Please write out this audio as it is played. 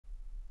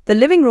The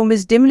living room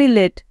is dimly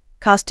lit,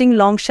 casting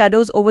long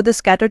shadows over the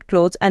scattered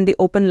clothes and the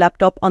open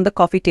laptop on the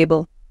coffee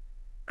table.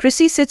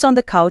 Chrissy sits on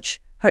the couch,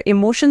 her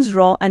emotions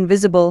raw and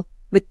visible,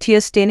 with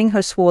tears staining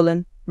her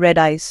swollen, red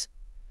eyes.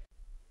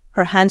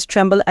 Her hands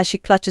tremble as she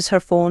clutches her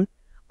phone,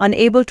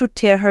 unable to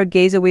tear her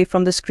gaze away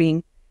from the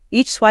screen.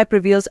 Each swipe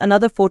reveals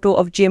another photo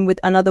of Jim with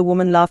another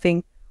woman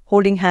laughing,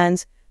 holding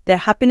hands, their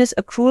happiness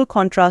a cruel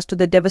contrast to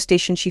the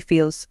devastation she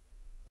feels.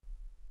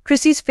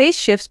 Chrissy's face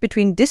shifts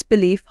between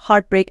disbelief,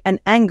 heartbreak, and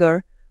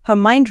anger, her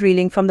mind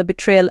reeling from the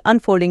betrayal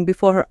unfolding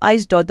before her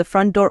eyes. The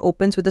front door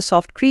opens with a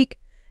soft creak,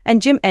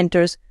 and Jim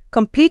enters,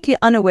 completely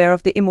unaware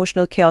of the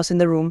emotional chaos in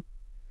the room.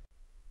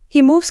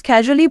 He moves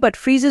casually but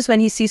freezes when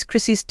he sees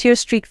Chrissy's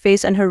tear-streaked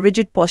face and her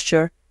rigid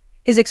posture.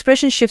 His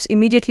expression shifts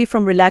immediately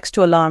from relaxed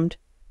to alarmed.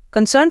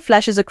 Concern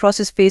flashes across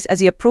his face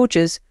as he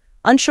approaches,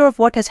 unsure of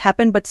what has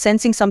happened but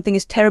sensing something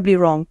is terribly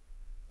wrong.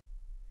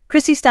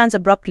 Chrissy stands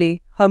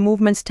abruptly, her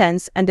movements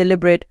tense and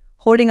deliberate,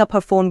 holding up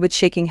her phone with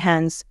shaking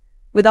hands.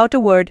 Without a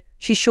word,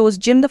 she shows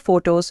Jim the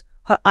photos,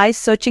 her eyes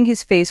searching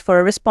his face for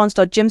a response.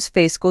 Jim's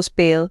face goes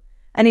pale,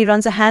 and he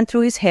runs a hand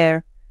through his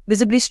hair,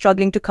 visibly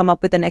struggling to come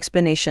up with an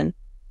explanation.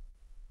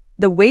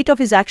 The weight of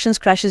his actions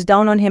crashes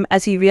down on him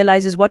as he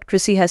realizes what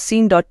Chrissy has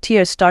seen.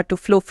 Tears start to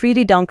flow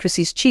freely down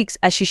Chrissy's cheeks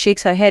as she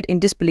shakes her head in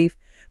disbelief,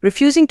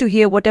 refusing to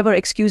hear whatever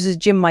excuses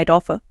Jim might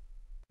offer.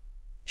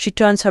 She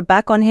turns her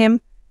back on him,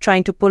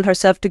 trying to pull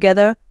herself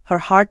together, her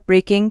heart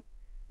breaking.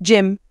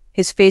 Jim,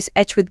 his face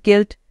etched with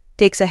guilt,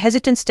 takes a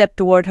hesitant step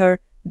toward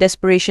her,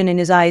 desperation in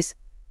his eyes.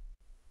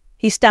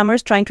 He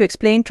stammers, trying to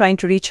explain, trying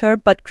to reach her,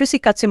 but Chrissy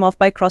cuts him off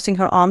by crossing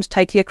her arms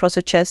tightly across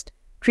her chest,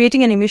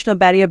 creating an emotional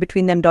barrier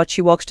between them.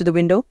 She walks to the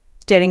window,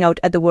 staring out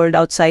at the world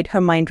outside,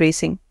 her mind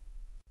racing,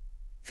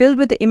 filled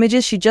with the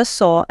images she just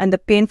saw and the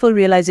painful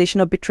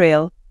realization of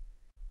betrayal.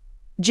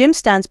 Jim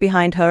stands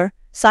behind her,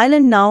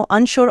 silent now,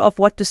 unsure of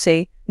what to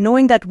say,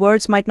 knowing that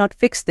words might not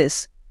fix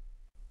this.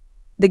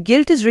 The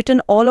guilt is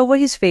written all over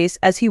his face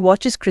as he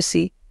watches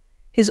Chrissy,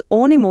 his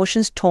own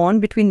emotions torn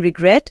between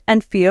regret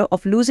and fear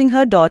of losing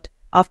her.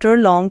 After a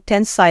long,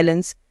 tense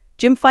silence,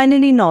 Jim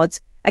finally nods,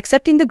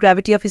 accepting the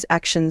gravity of his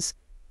actions.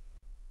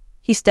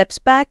 He steps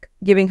back,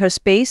 giving her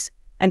space,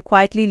 and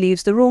quietly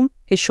leaves the room,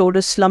 his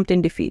shoulders slumped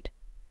in defeat.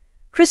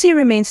 Chrissy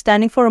remains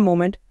standing for a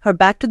moment, her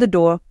back to the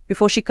door,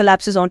 before she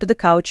collapses onto the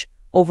couch,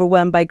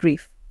 overwhelmed by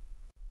grief.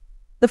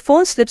 The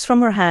phone slips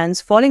from her hands,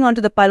 falling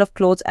onto the pile of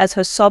clothes as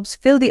her sobs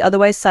fill the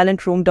otherwise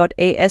silent room.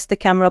 As the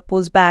camera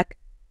pulls back,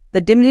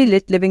 the dimly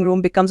lit living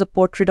room becomes a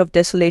portrait of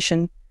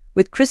desolation,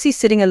 with Chrissy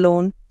sitting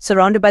alone,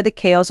 surrounded by the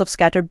chaos of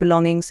scattered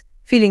belongings,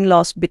 feeling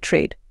lost,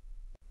 betrayed,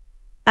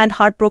 and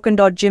heartbroken.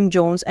 Jim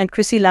Jones and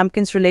Chrissy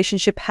Lampkin's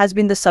relationship has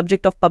been the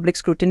subject of public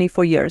scrutiny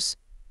for years.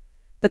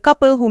 The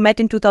couple, who met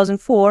in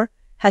 2004,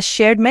 has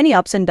shared many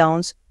ups and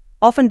downs,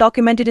 often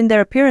documented in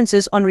their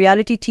appearances on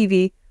reality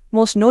TV,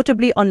 most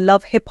notably on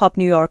Love Hip Hop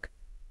New York.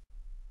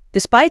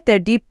 Despite their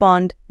deep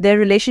bond, their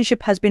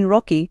relationship has been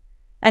rocky,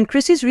 and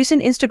Chrissy's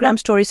recent Instagram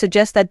story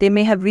suggests that they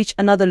may have reached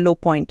another low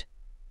point.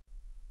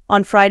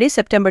 On Friday,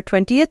 September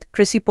 20th,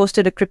 Chrissy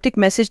posted a cryptic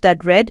message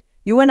that read,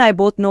 "You and I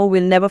both know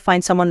we'll never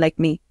find someone like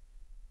me.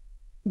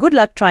 Good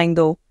luck trying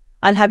though.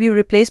 I'll have you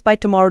replaced by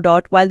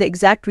tomorrow." While the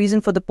exact reason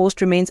for the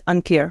post remains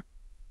unclear,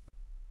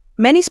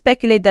 many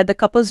speculate that the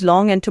couple's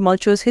long and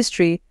tumultuous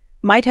history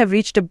might have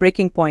reached a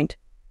breaking point.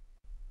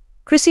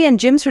 Chrissy and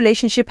Jim's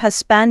relationship has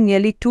spanned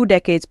nearly 2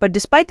 decades, but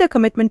despite their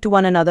commitment to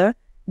one another,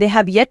 they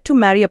have yet to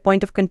marry, a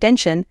point of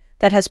contention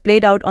that has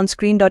played out on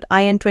screen.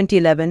 In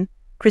 2011,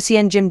 Chrissy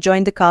and Jim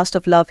joined the cast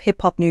of Love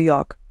Hip Hop New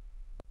York,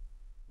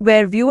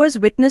 where viewers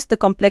witnessed the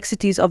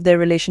complexities of their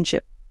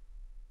relationship.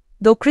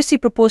 Though Chrissy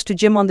proposed to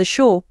Jim on the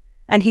show,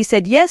 and he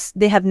said yes,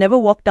 they have never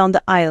walked down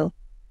the aisle.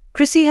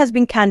 Chrissy has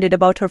been candid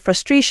about her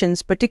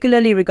frustrations,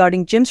 particularly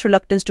regarding Jim's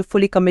reluctance to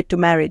fully commit to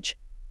marriage.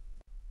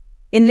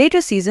 In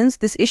later seasons,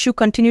 this issue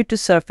continued to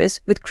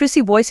surface, with Chrissy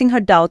voicing her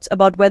doubts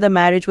about whether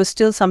marriage was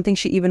still something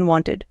she even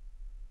wanted.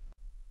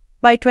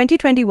 By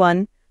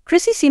 2021,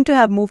 Chrissy seemed to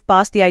have moved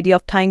past the idea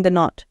of tying the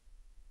knot.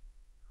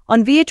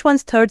 On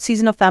VH1's 3rd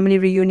season of Family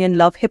Reunion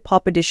Love Hip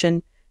Hop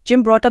Edition,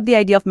 Jim brought up the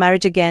idea of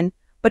marriage again,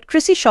 but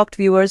Chrissy shocked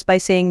viewers by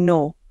saying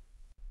no.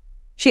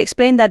 She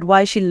explained that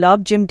while she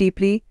loved Jim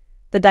deeply,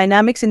 the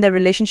dynamics in their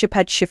relationship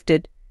had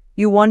shifted.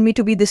 "You want me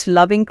to be this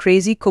loving,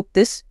 crazy, cook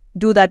this,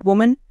 do that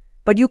woman,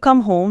 but you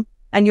come home,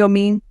 and you're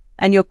mean,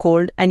 and you're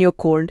cold, and you're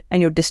cold,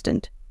 and you're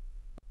distant,"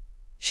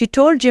 she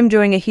told Jim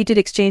during a heated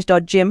exchange.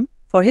 Jim,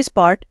 for his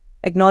part,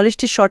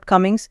 acknowledged his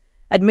shortcomings,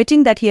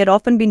 admitting that he had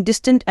often been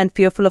distant and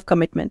fearful of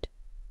commitment.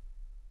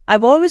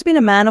 "I've always been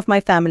a man of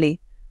my family,"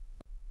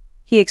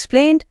 he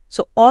explained,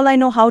 "so all I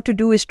know how to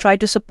do is try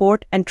to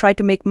support and try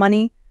to make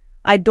money.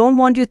 I don't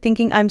want you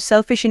thinking I'm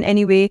selfish in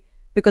any way,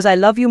 because I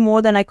love you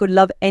more than I could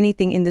love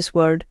anything in this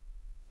world."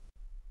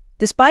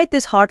 Despite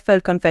this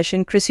heartfelt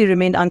confession, Chrissy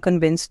remained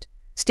unconvinced,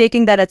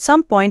 stating that at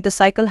some point the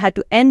cycle had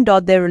to end.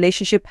 Their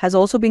relationship has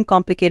also been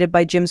complicated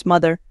by Jim's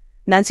mother,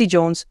 Nancy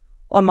Jones,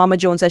 or Mama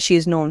Jones as she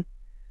is known.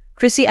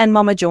 Chrissy and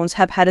Mama Jones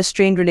have had a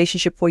strained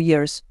relationship for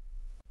years,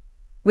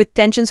 with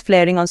tensions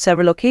flaring on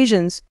several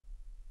occasions.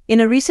 In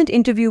a recent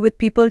interview with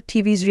People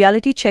TV's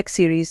reality check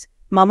series,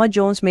 Mama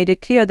Jones made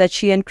it clear that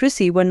she and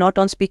Chrissy were not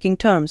on speaking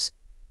terms.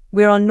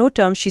 "We're on no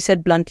terms," she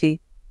said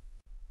bluntly.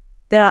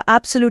 "There are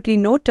absolutely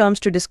no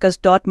terms to discuss."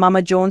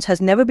 Mama Jones has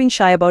never been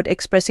shy about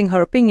expressing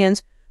her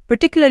opinions,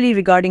 particularly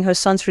regarding her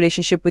son's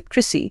relationship with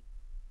Chrissy.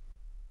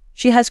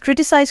 She has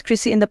criticized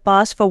Chrissy in the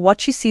past for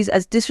what she sees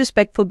as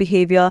disrespectful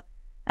behavior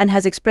and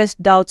has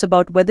expressed doubts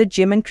about whether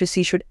Jim and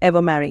Chrissy should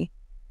ever marry.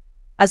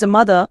 "As a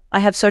mother, I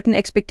have certain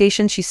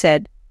expectations," she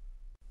said.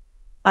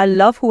 "I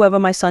love whoever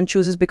my son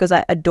chooses because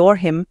I adore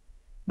him,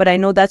 but I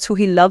know that's who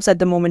he loves at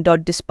the moment."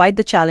 Despite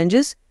the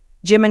challenges,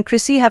 Jim and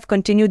Chrissy have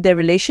continued their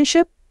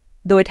relationship,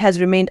 though it has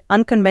remained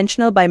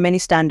unconventional by many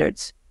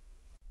standards.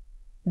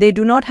 They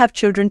do not have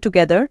children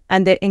together,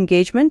 and their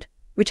engagement,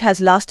 which has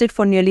lasted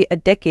for nearly a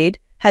decade,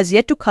 has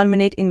yet to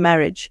culminate in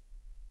marriage.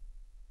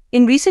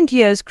 In recent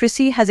years,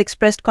 Chrissy has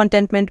expressed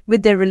contentment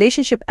with their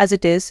relationship as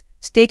it is,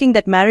 stating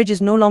that marriage is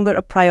no longer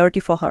a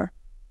priority for her.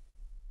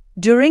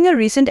 During a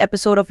recent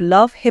episode of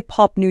Love Hip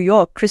Hop New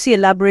York, Chrissy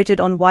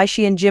elaborated on why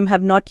she and Jim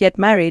have not yet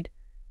married.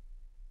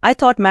 "I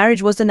thought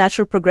marriage was the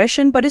natural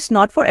progression, but it's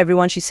not for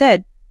everyone," she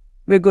said.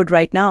 "We're good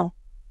right now."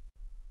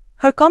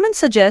 Her comments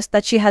suggest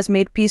that she has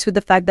made peace with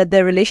the fact that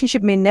their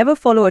relationship may never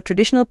follow a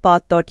traditional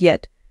path.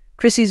 Yet,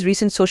 Chrissy's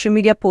recent social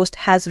media post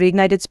has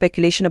reignited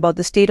speculation about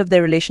the state of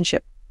their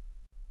relationship.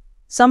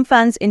 Some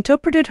fans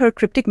interpreted her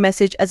cryptic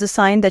message as a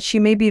sign that she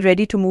may be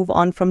ready to move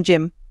on from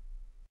Jim.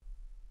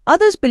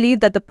 Others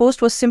believe that the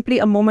post was simply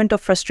a moment of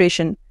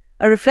frustration,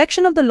 a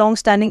reflection of the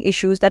long-standing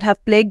issues that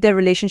have plagued their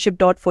relationship.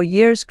 For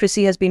years,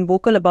 Chrissy has been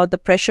vocal about the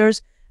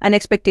pressures and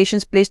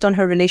expectations placed on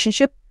her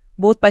relationship,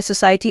 both by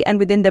society and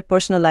within their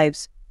personal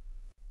lives.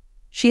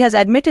 She has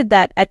admitted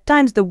that, at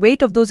times, the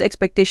weight of those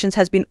expectations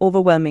has been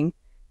overwhelming.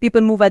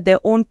 "People move at their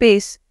own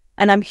pace,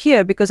 and I'm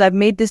here because I've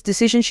made this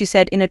decision," she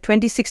said in a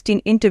 2016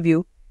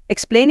 interview,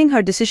 explaining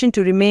her decision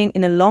to remain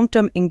in a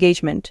long-term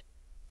engagement.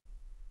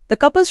 The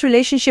couple's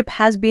relationship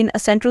has been a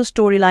central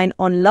storyline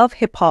on Love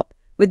Hip Hop,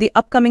 with the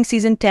upcoming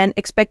Season 10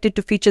 expected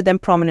to feature them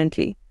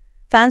prominently.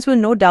 Fans will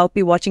no doubt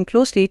be watching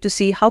closely to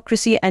see how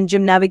Chrissy and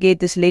Jim navigate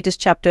this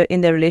latest chapter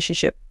in their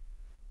relationship.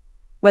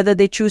 Whether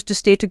they choose to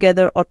stay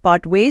together or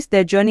part ways,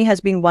 their journey has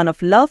been one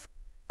of love,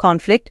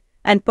 conflict,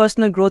 and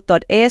personal growth.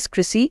 As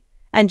Chrissy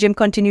and Jim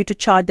continue to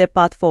chart their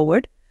path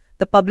forward,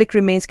 the public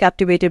remains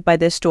captivated by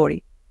their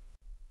story.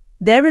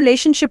 Their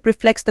relationship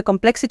reflects the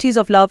complexities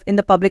of love in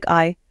the public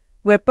eye,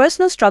 where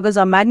personal struggles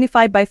are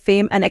magnified by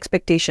fame and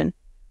expectation.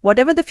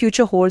 Whatever the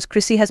future holds,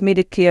 Chrissy has made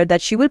it clear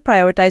that she will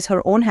prioritize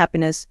her own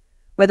happiness,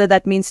 whether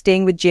that means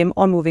staying with Jim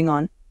or moving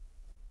on.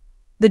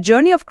 The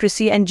journey of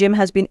Chrissy and Jim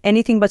has been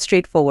anything but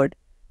straightforward.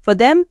 For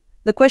them,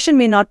 the question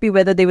may not be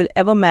whether they will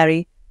ever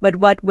marry, but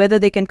whether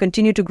they can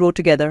continue to grow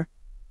together.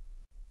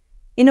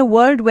 In a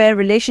world where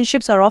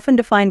relationships are often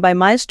defined by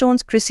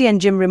milestones, Chrissy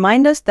and Jim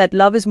remind us that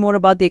love is more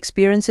about the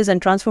experiences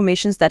and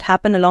transformations that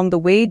happen along the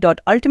way.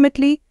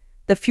 Ultimately,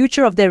 the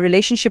future of their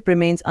relationship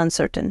remains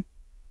uncertain.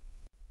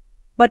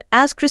 But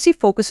as Chrissy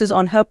focuses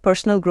on her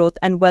personal growth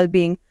and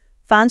well-being,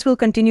 fans will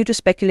continue to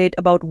speculate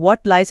about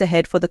what lies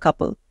ahead for the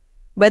couple.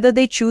 Whether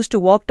they choose to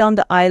walk down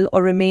the aisle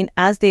or remain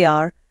as they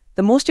are,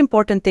 the most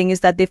important thing is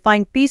that they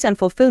find peace and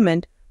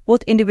fulfillment,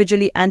 both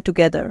individually and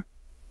together.